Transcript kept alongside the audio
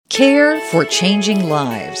Care for Changing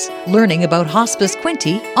Lives. Learning about Hospice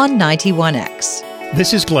Quinte on 91X.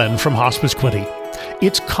 This is Glenn from Hospice Quinte.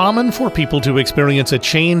 It's common for people to experience a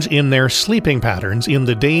change in their sleeping patterns in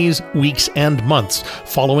the days, weeks, and months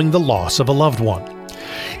following the loss of a loved one.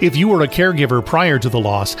 If you were a caregiver prior to the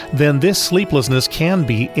loss, then this sleeplessness can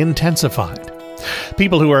be intensified.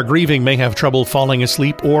 People who are grieving may have trouble falling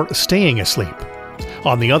asleep or staying asleep.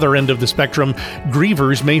 On the other end of the spectrum,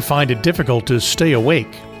 grievers may find it difficult to stay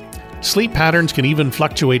awake. Sleep patterns can even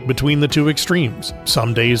fluctuate between the two extremes.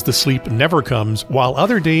 Some days the sleep never comes, while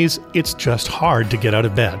other days it's just hard to get out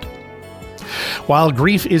of bed. While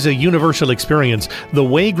grief is a universal experience, the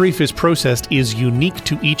way grief is processed is unique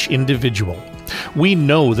to each individual. We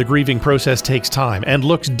know the grieving process takes time and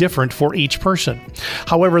looks different for each person.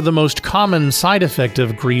 However, the most common side effect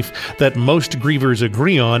of grief that most grievers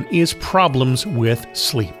agree on is problems with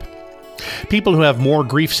sleep. People who have more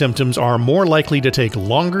grief symptoms are more likely to take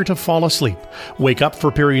longer to fall asleep, wake up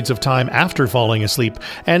for periods of time after falling asleep,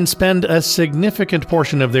 and spend a significant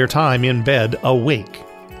portion of their time in bed awake.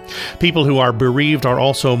 People who are bereaved are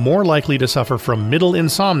also more likely to suffer from middle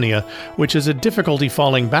insomnia, which is a difficulty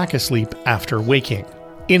falling back asleep after waking.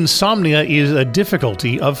 Insomnia is a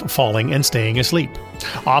difficulty of falling and staying asleep.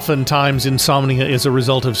 Oftentimes, insomnia is a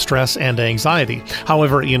result of stress and anxiety.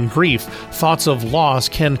 However, in grief, thoughts of loss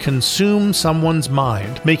can consume someone's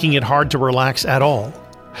mind, making it hard to relax at all.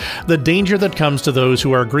 The danger that comes to those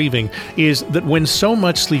who are grieving is that when so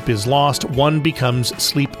much sleep is lost, one becomes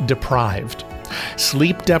sleep deprived.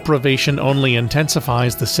 Sleep deprivation only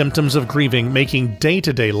intensifies the symptoms of grieving, making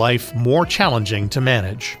day-to-day life more challenging to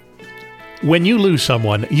manage. When you lose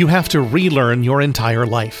someone, you have to relearn your entire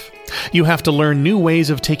life. You have to learn new ways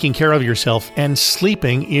of taking care of yourself, and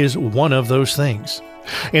sleeping is one of those things.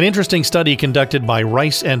 An interesting study conducted by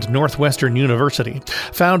Rice and Northwestern University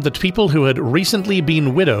found that people who had recently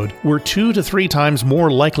been widowed were 2 to 3 times more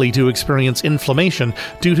likely to experience inflammation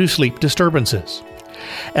due to sleep disturbances.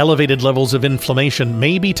 Elevated levels of inflammation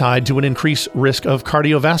may be tied to an increased risk of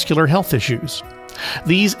cardiovascular health issues.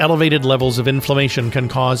 These elevated levels of inflammation can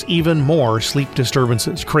cause even more sleep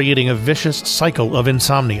disturbances, creating a vicious cycle of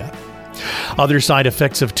insomnia. Other side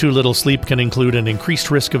effects of too little sleep can include an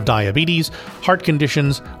increased risk of diabetes, heart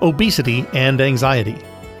conditions, obesity, and anxiety.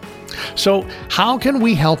 So, how can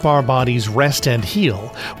we help our bodies rest and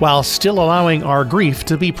heal while still allowing our grief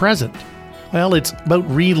to be present? Well, it's about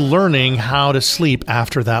relearning how to sleep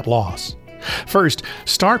after that loss. First,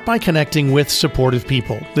 start by connecting with supportive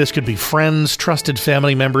people. This could be friends, trusted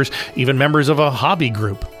family members, even members of a hobby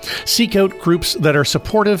group. Seek out groups that are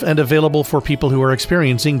supportive and available for people who are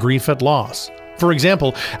experiencing grief at loss. For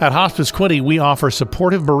example, at Hospice Quinte, we offer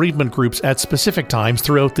supportive bereavement groups at specific times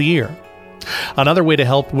throughout the year. Another way to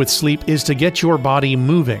help with sleep is to get your body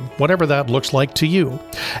moving, whatever that looks like to you.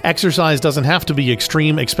 Exercise doesn't have to be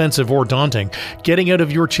extreme, expensive, or daunting. Getting out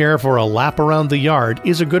of your chair for a lap around the yard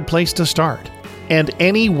is a good place to start. And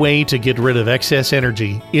any way to get rid of excess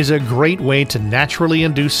energy is a great way to naturally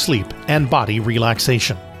induce sleep and body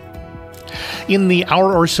relaxation. In the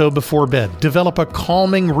hour or so before bed, develop a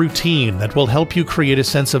calming routine that will help you create a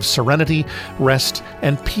sense of serenity, rest,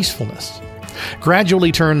 and peacefulness.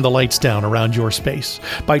 Gradually turn the lights down around your space.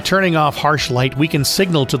 By turning off harsh light, we can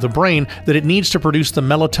signal to the brain that it needs to produce the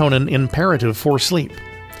melatonin imperative for sleep.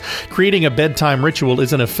 Creating a bedtime ritual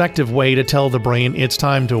is an effective way to tell the brain it's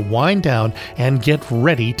time to wind down and get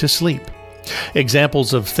ready to sleep.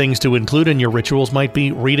 Examples of things to include in your rituals might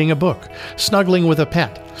be reading a book, snuggling with a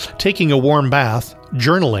pet, taking a warm bath,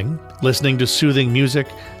 journaling, listening to soothing music,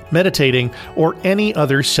 meditating, or any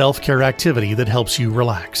other self-care activity that helps you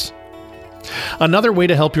relax. Another way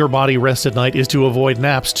to help your body rest at night is to avoid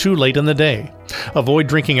naps too late in the day. Avoid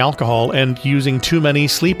drinking alcohol and using too many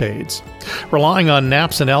sleep aids. Relying on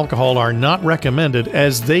naps and alcohol are not recommended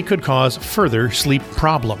as they could cause further sleep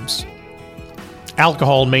problems.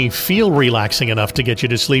 Alcohol may feel relaxing enough to get you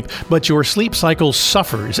to sleep, but your sleep cycle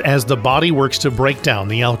suffers as the body works to break down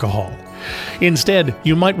the alcohol. Instead,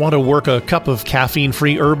 you might want to work a cup of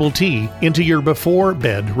caffeine-free herbal tea into your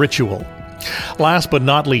before-bed ritual. Last but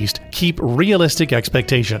not least, keep realistic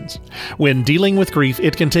expectations. When dealing with grief,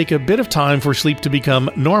 it can take a bit of time for sleep to become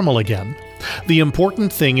normal again. The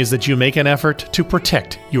important thing is that you make an effort to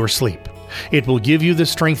protect your sleep. It will give you the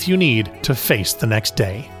strength you need to face the next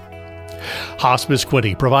day. Hospice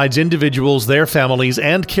Quinte provides individuals, their families,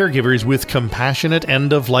 and caregivers with compassionate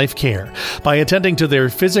end-of-life care by attending to their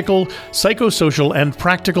physical, psychosocial, and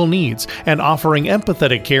practical needs and offering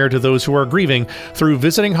empathetic care to those who are grieving through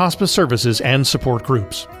visiting hospice services and support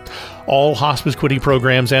groups. All Hospice Quinte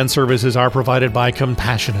programs and services are provided by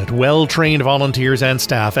compassionate, well-trained volunteers and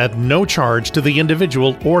staff at no charge to the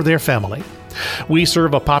individual or their family. We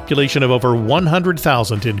serve a population of over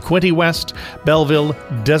 100,000 in Quinte West, Belleville,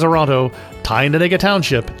 Deserato, Tyendinaga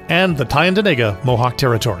Township, and the Tyendinaga Mohawk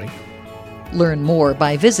Territory. Learn more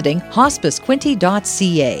by visiting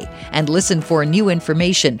hospicequinte.ca and listen for new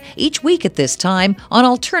information each week at this time on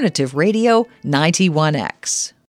Alternative Radio 91X.